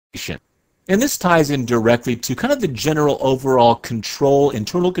And this ties in directly to kind of the general overall control,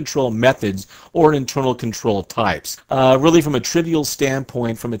 internal control methods or internal control types. Really from a trivial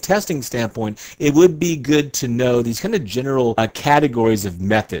standpoint, from a testing standpoint, it would be good to know these kind of general categories of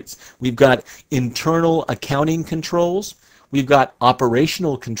methods. We've got internal accounting controls, we've got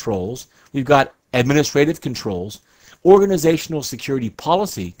operational controls, we've got administrative controls, organizational security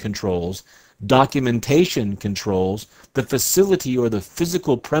policy controls, documentation controls, the facility or the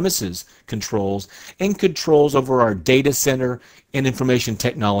physical premises controls, and controls over our data center and information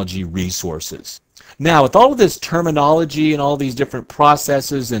technology resources. Now, with all of this terminology and all these different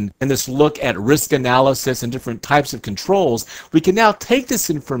processes and this look at risk analysis and different types of controls, we can now take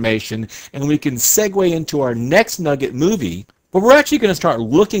this information and we can segue into our next nugget movie, but we're actually going to start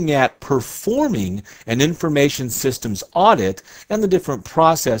looking at performing an information systems audit and the different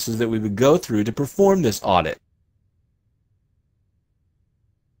processes that we would go through to perform this audit.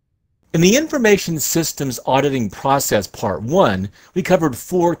 In the information systems auditing process part 1, we covered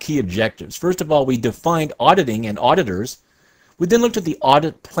 4 key objectives. First of all, we defined auditing and auditors. We then looked at the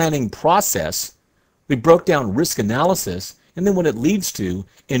audit planning process. We broke down risk analysis and then what it leads to,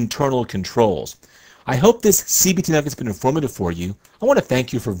 internal controls. I hope this CBT Nugget has been informative for you. I want to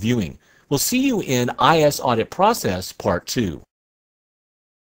thank you for viewing. We'll see you in IS Audit Process Part 2.